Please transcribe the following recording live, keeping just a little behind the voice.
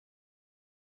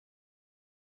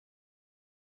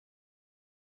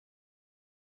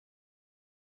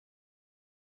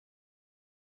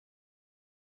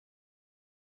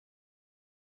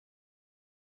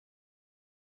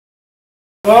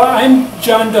Well, I'm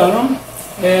John Dunham,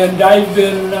 and I've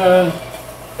been a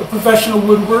professional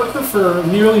woodworker for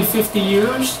nearly 50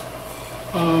 years.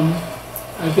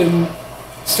 I've been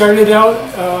started out,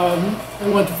 I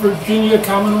went to Virginia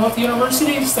Commonwealth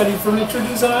University, studied furniture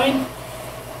design,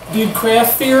 did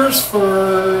craft fairs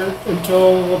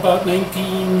until about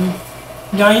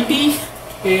 1990,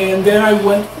 and then I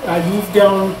moved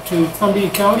down to Columbia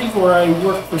County where I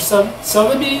worked for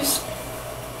Sotheby's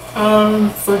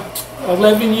for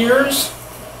 11 years,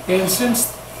 and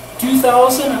since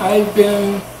 2000 I've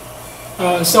been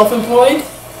self-employed,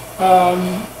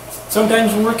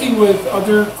 sometimes working with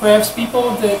other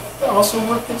craftspeople that also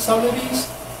work at Sotheby's.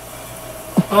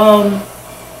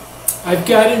 I've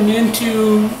gotten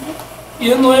into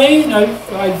inlay, and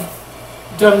I've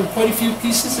done quite a few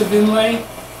pieces of inlay.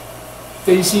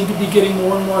 They seem to be getting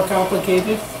more and more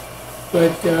complicated,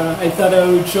 but I thought I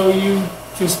would show you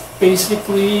just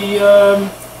basically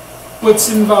what's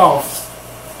involved.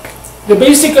 The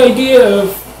basic idea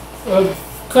of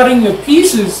cutting the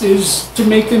pieces is to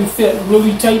make them fit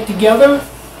really tight together,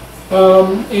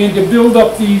 and to build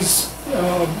up these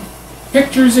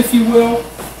pictures, if you will.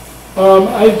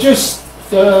 I've just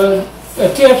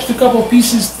attached a couple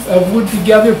pieces of wood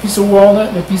together, a piece of walnut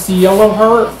and a piece of yellow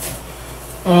heart.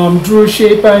 Drew a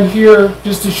shape on here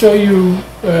just to show you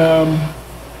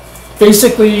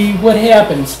basically what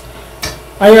happens.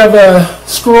 I have a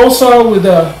scroll saw with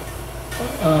a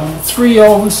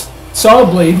 3L saw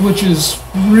blade, which is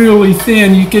really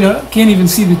thin. You can't even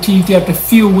see the teeth. You have to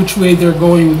feel which way they're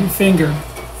going with your finger.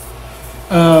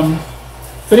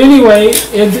 But anyway,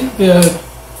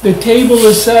 the table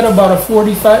is set about a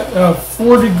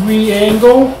 4-degree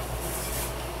angle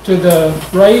to the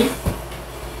right,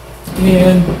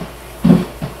 and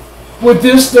what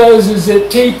this does is it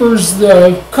tapers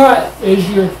the cut as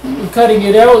you're cutting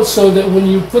it out, so that when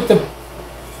you put the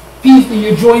piece,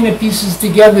 you join the pieces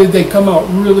together, they come out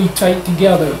really tight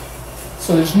together.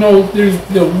 So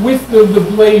the width of the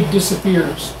blade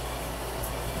disappears.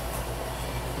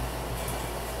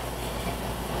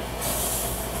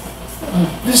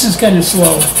 This is kind of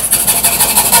slow.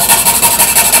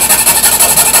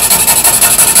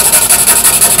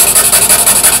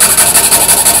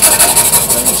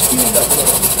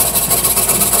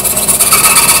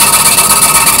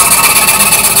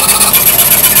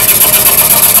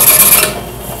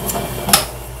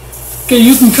 Okay,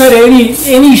 you can cut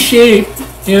any shape,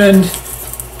 and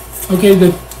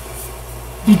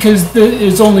because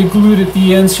it's only glued at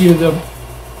the ends here,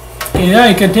 and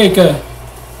I can take a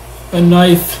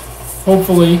knife,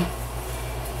 hopefully,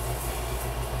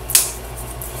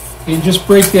 and just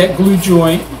break that glue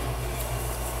joint.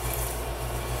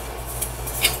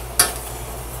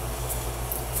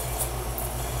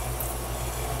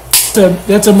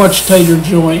 That's a much tighter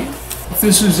joint. If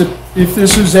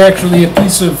this is actually a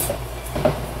piece of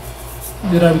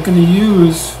that I'm going to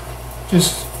use,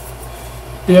 just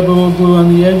dab a little glue on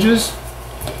the edges.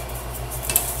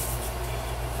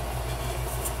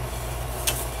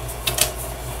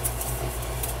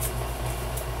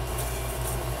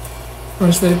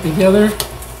 Press that together,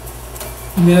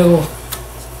 and that'll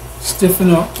stiffen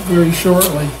up very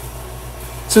shortly.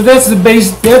 So that's the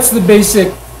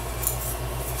basic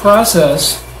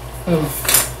process of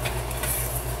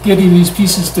getting these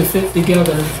pieces to fit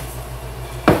together.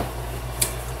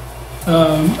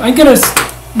 I'm going to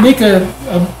make a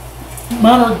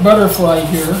monarch butterfly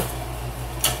here,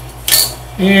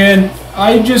 and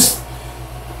I just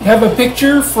have a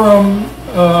picture from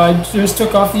I just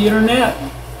took off the internet,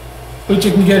 but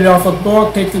you can get it off a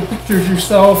book, take the pictures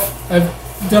yourself. I've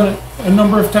done it a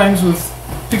number of times with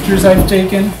pictures I've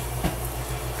taken.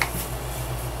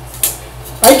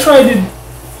 I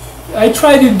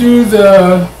try to do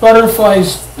the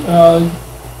butterflies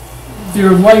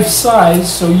their life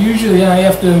size, so usually I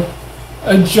have to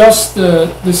adjust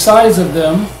the size of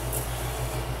them.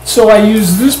 So I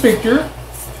use this picture.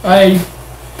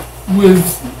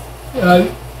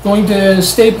 Going to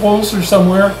Staples or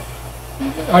somewhere,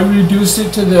 I reduce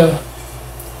it to the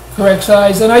correct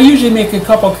size, and I usually make a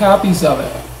couple copies of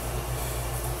it.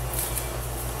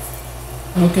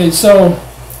 Okay, so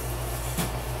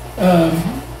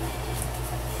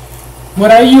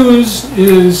what I use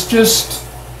is just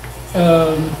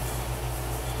a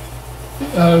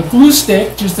glue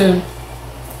stick, just a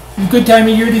good time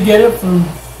of year to get it from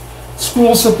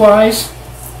school supplies.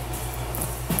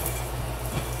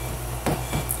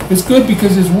 It's good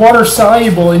because it's water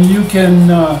soluble, and you can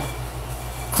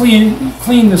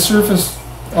clean the surface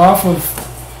off of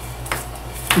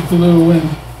the glue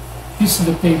and pieces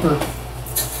of paper.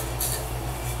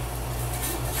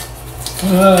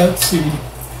 Let's see.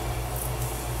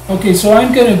 Okay, so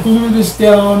I'm going to glue this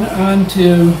down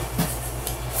onto,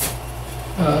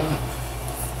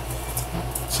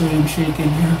 sorry I'm shaking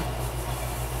here.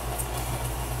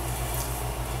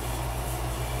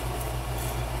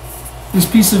 This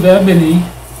piece of ebony.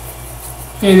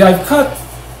 Okay,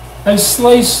 I've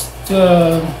sliced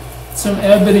some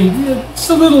ebony. It's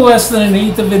a little less than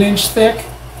 1/8 of an inch thick.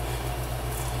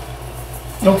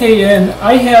 Okay, and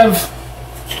I have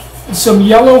some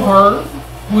yellow heart,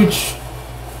 which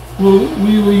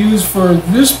we will use for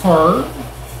this part.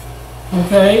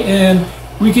 Okay, and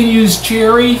we can use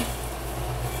cherry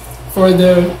for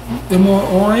the more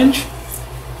orange.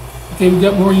 Okay, we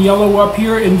got more yellow up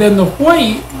here, and then the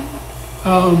white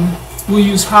we'll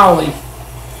use holly.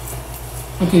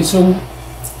 Okay, so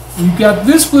we've got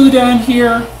this glue down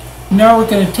here. Now we're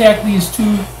going to tack these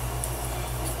two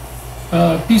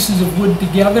pieces of wood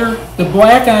together. The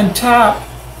black on top.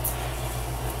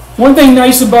 One thing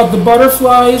nice about the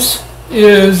butterflies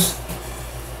is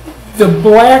the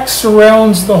black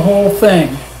surrounds the whole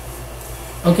thing.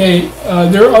 Okay,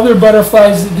 there are other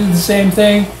butterflies that do the same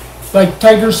thing, like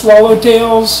tiger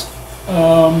swallowtails,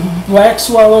 black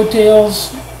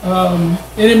swallowtails,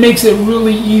 and it makes it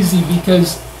really easy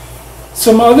because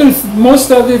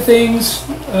most other things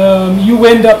you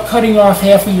end up cutting off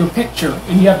half of your picture,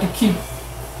 and you have to keep,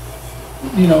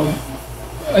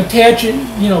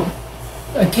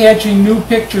 attaching new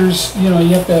pictures. You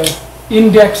have to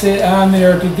index it on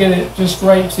there to get it just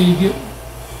right, so you get,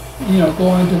 go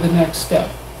on to the next step.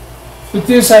 With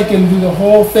this, I can do the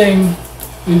whole thing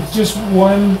with just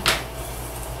one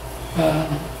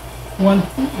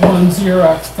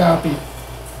Xerox copy.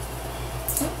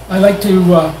 I like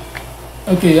to,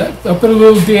 I'll put a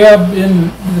little dab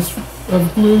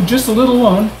of glue, just a little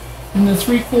one, in the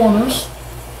 3 corners,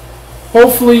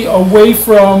 hopefully away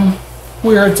from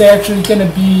where it's actually going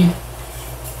to be,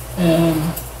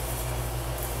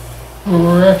 where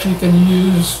we're actually going to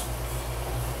use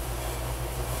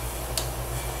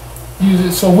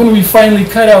it. So when we finally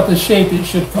cut out the shape, it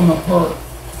should come apart.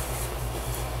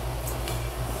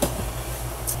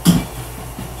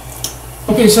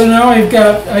 Okay, so now I've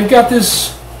got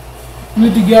this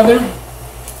glued together.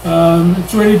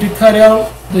 It's ready to cut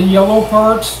out the yellow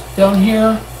parts down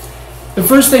here. The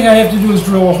first thing I have to do is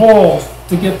drill a hole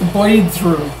to get the blade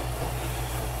through.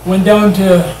 Went down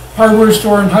to hardware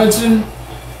store in Hudson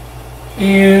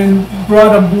and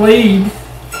brought a blade,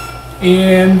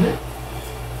 and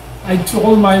I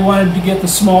told them I wanted to get the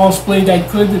smallest blade I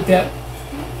could that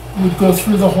would go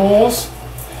through the holes,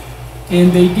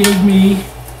 and they gave me,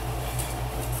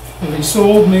 or they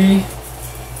sold me,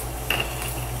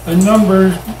 a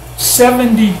number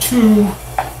 72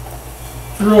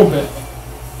 drill bit,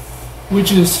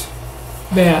 which is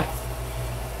that.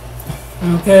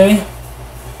 Okay.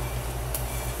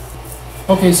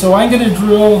 Okay, so I'm going to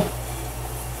drill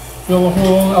a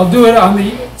hole. I'll do it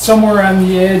somewhere on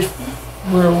the edge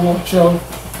where it won't show.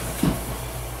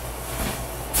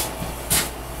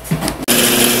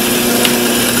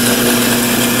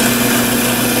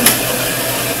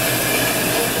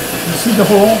 You see the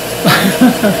hole?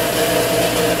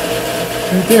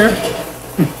 Right there.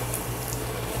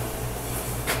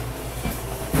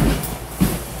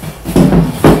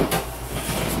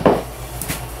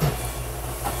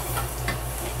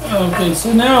 Okay,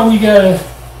 so now we gotta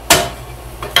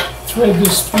thread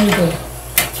this through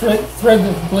thread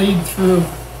the blade through.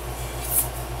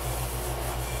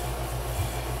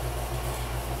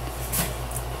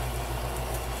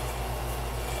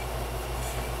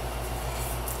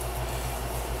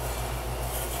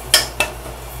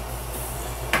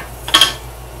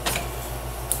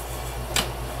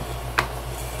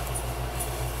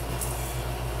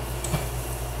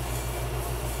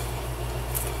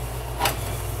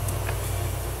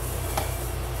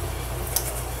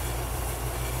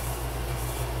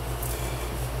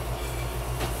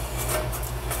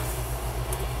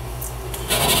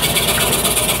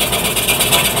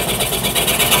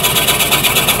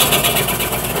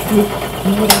 You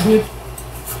know what I did?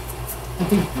 I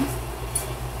think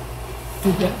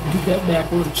did that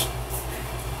backwards.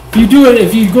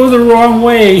 If you go the wrong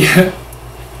way,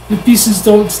 the pieces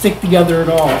don't stick together at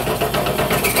all.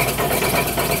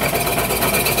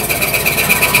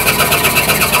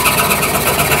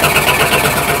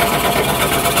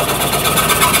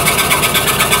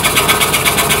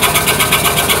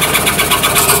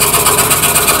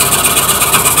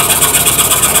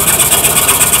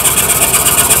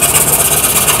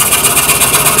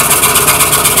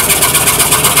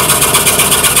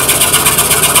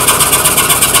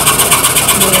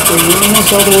 We're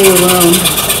almost all the way around.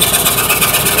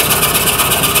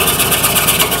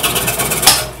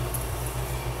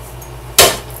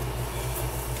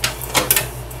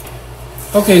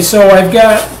 Okay, so I've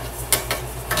got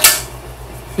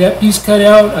that piece cut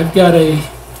out. I've got a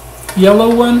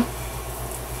yellow one,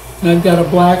 and I've got a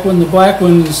black one. The black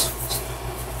one is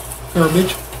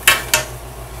garbage.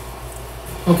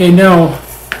 Okay, now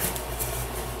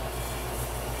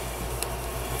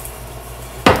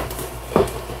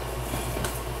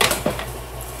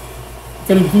I'm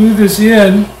going to glue this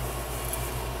in.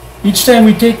 Each time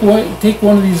we take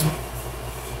one of these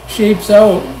shapes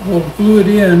out, we'll glue it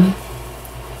in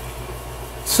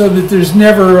so that there's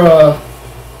never,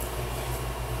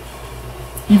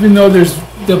 even though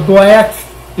the black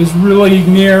is really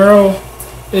narrow,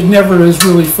 it never is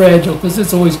really fragile because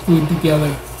it's always glued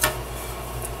together.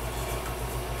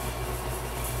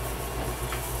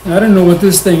 I don't know what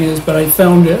this thing is, but I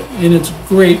found it, and it's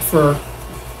great for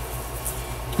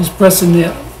just pressing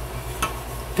it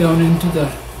down into the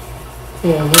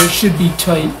hole where it should be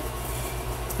tight.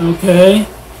 Okay,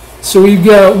 so we've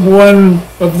got one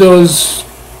of those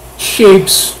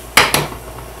shapes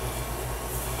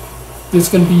that's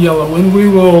going to be yellow, and we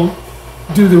will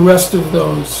do the rest of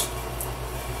those.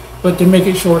 But to make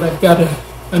it short, I've got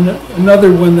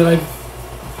another one that I've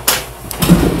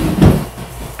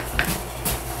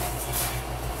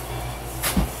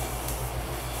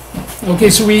okay,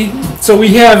 so we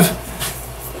have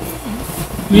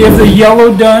the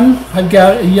yellow done. I've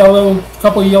got a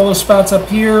couple of yellow spots up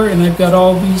here, and I've got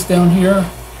all these down here.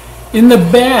 In the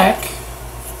back,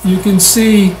 you can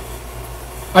see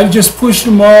I've just pushed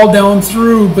them all down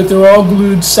through, but they're all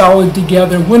glued solid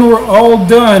together. When we're all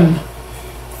done,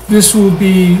 this will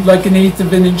be like 1/8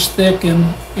 of an inch thick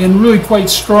and really quite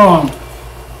strong.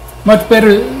 Much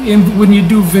better when you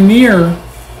do veneer.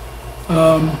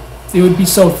 It would be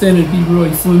so thin it'd be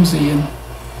really flimsy and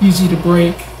easy to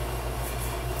break.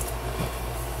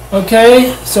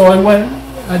 Okay, so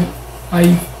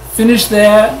I finished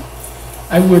that.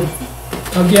 I would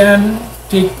again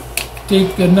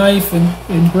take a knife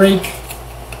and break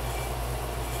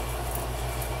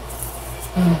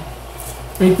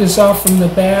this off from the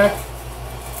back.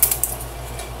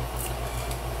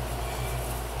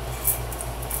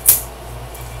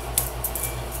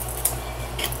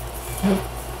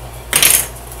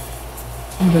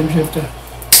 Sometimes you have to,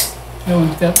 that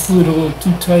one's got glued a little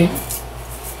too tight.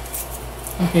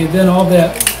 Okay, then all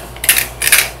that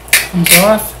comes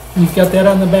off. You've got that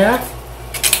on the back.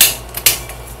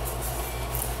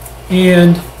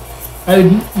 And I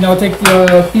now take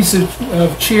a piece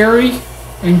of cherry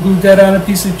and glue that on a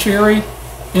piece of cherry,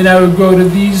 and I would go to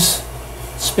these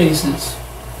spaces.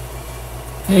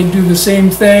 Okay, do the same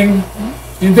thing.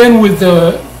 And then with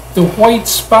the white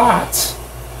spots,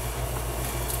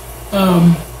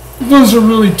 those are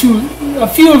really a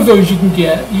few of those you can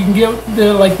get. You can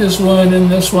get like this one and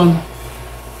this one,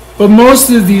 but most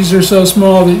of these are so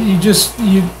small that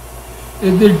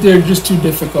they're just too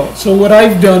difficult. So what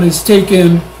I've done is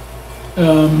taken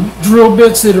drill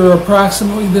bits that are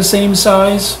approximately the same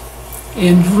size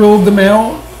and drilled them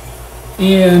out,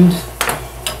 and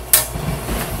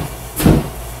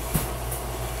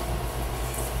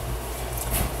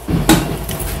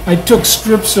I took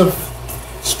strips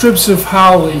of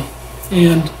holly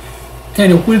and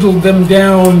kind of whittled them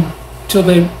down till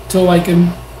I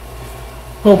can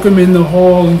poke them in the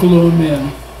hole and glue them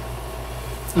in.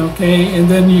 Okay, and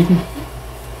then you can,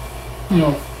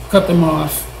 cut them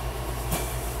off.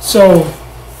 So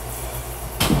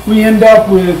we end up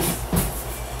with,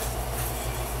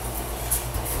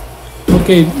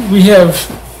 okay, we have,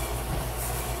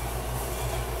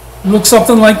 looks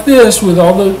something like this with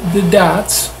all the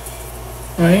dots,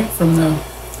 right, from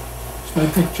my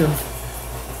picture,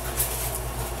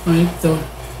 right,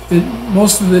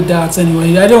 most of the dots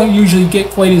anyway. I don't usually get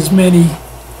quite as many.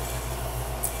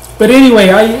 But anyway,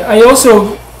 I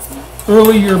also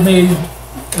earlier made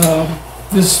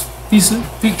this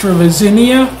picture of a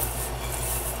zinnia.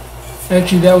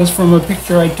 Actually, that was from a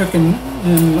picture I took in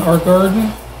our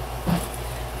garden.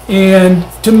 And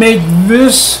to make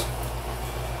this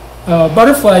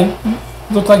butterfly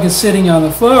look like it's sitting on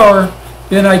the flower,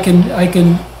 then I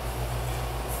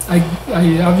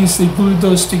obviously glued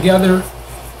those together,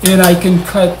 and I can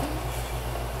cut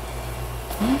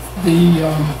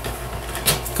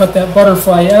that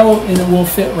butterfly out, and it will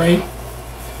fit right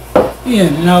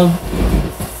in. Now,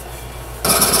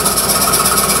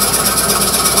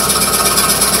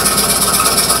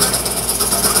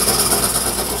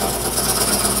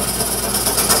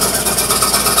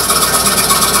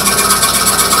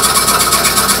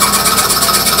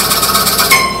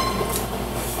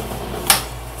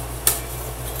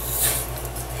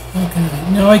 okay,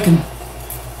 now I can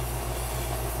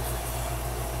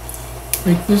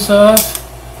break this off.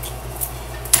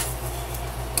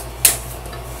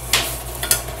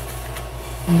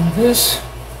 And this.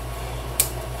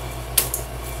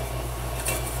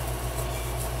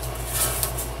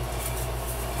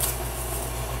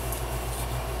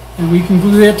 And we can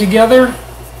glue that together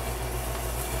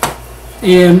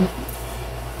and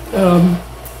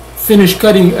finish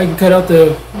cutting. I can cut out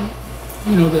the,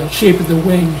 the shape of the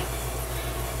wing.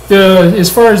 As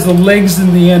far as the legs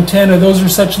and the antenna, those are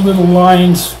such little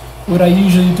lines. What I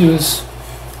usually do is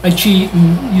I cheat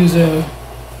and use a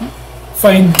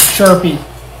fine Sharpie.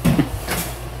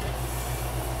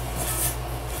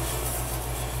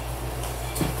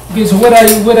 Okay, so what I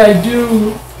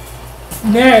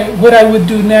would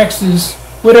do next is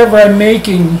whatever I'm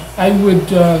making, I would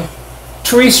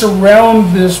trace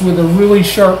around this with a really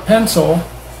sharp pencil,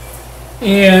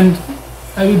 and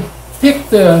I would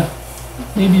pick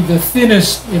maybe the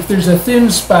thinnest. If there's a thin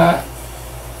spot,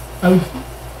 I would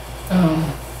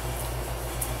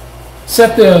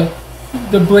set the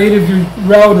blade of your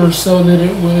router so that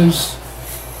it was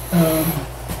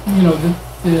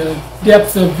the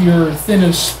depth of your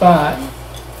thinnest spot,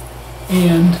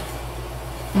 and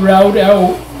route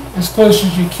out as close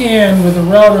as you can with a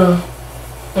router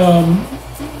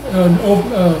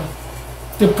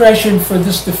depression for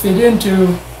this to fit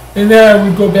into, and then I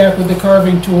would go back with the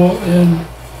carving tool and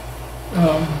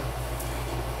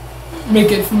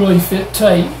make it really fit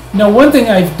tight. Now, one thing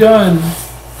I've done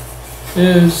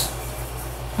is,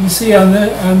 you see on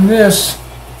this,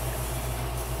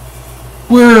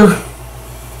 where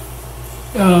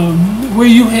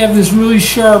you have this really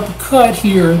sharp cut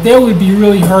here, that would be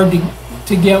really hard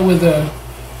to get with a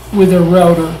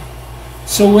router.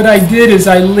 So what I did is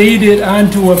I laid it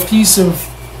onto a piece of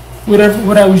what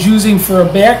I was using for a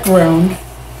background,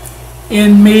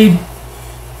 and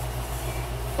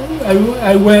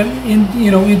I went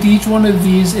into each one of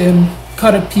these and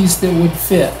cut a piece that would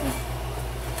fit.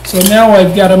 So now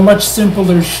I've got a much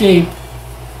simpler shape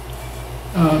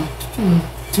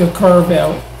to carve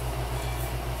out.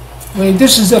 Wait,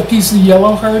 this is a piece of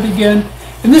yellow heart again,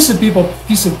 and this is a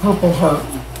piece of purple heart.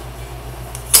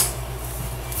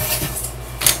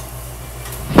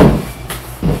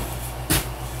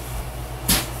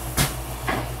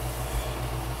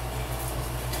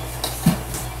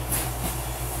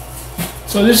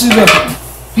 So this is a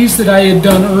piece that I had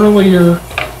done earlier,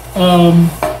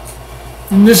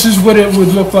 and this is what it would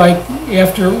look like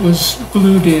after it was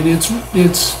glued in.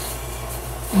 It's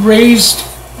raised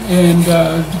and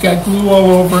got glue all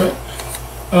over it.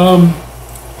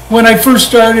 When I first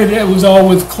started, it was all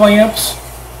with clamps.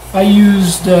 I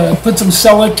used put some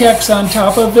Celotex on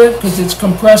top of it because it's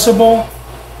compressible,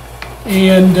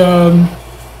 and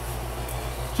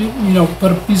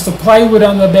put a piece of plywood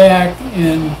on the back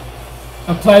and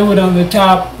a plywood on the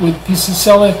top with a piece of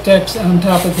Celotex on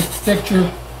top of the picture,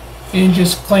 and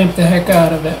just clamp the heck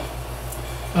out of it.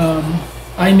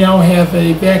 I now have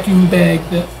a vacuum bag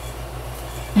that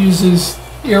uses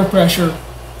air pressure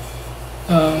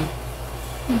to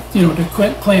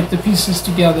clamp the pieces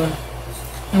together.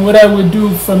 And what I would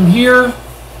do from here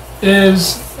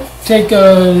is take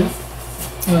a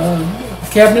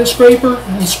cabinet scraper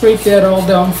and scrape that all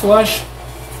down flush.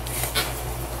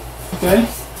 Okay.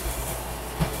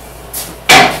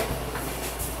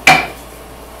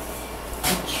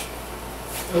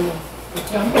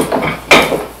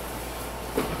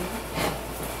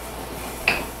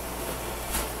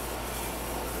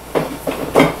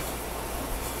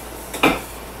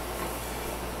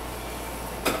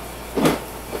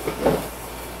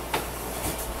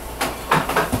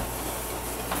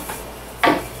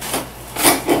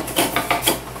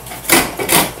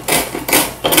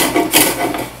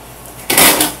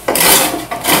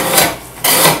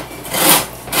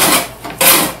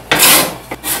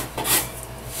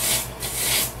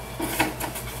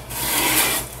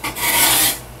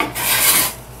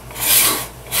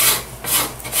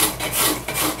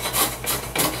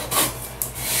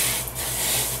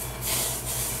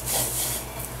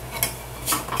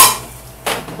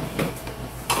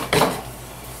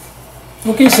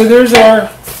 Okay, so there's our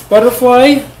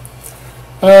butterfly.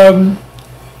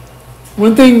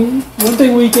 One thing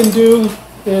we can do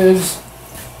is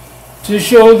to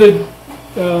show the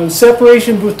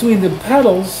separation between the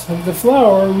petals of the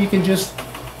flower. We can just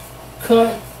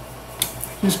cut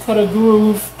a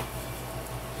groove.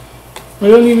 We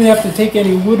don't even have to take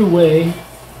any wood away,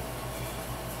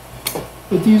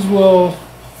 but these will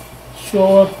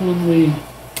show up when we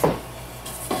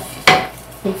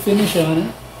put finish on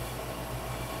it.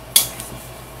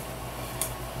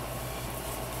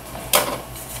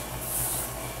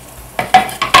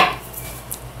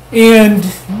 And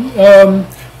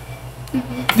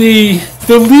the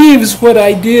leaves, what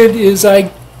I did is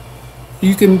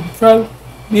you can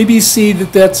maybe see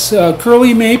that that's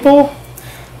curly maple.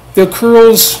 The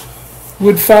curls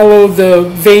would follow the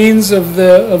veins of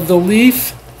the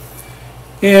leaf.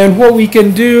 And what we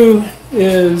can do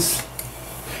is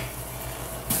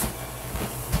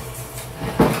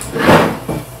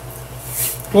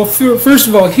well, first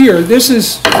of all, here, this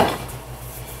is a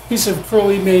piece of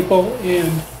curly maple,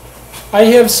 and I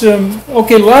have some,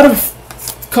 okay, a lot of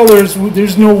colors,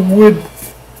 there's no wood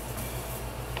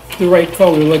the right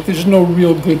color, like there's no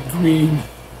real good green.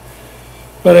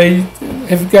 But I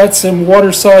have got some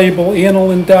water-soluble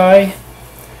aniline dye,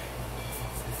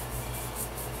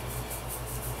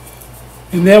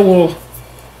 and that will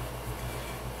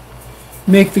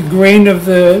make the grain of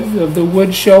the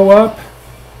wood show up.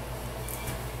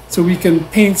 So we can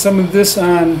paint some of this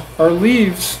on our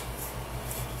leaves.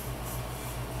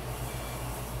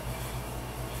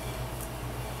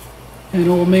 And it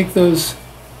will make those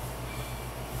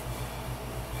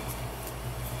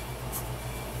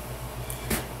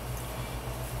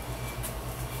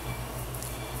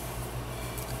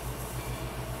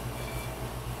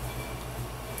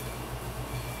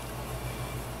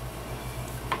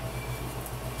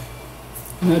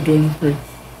I'm not doing a very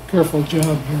careful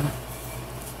job here.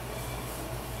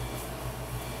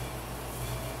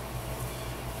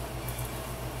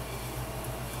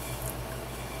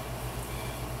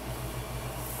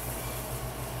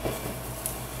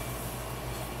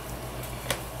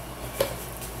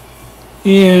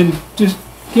 And just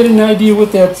get an idea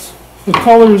what the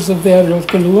colors of that are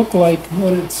going to look like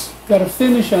when it's got a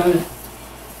finish on it.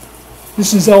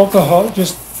 This is alcohol,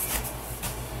 just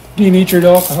denatured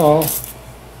alcohol.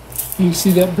 You can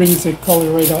see that brings the color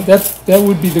right out. That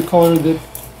would be the color that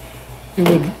it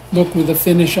would look with a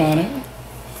finish on it.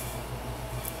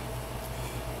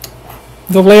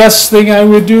 The last thing I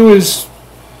would do is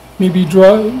maybe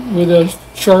draw with a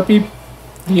Sharpie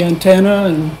the antenna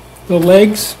and the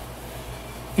legs,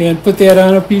 and put that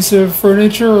on a piece of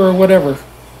furniture or whatever.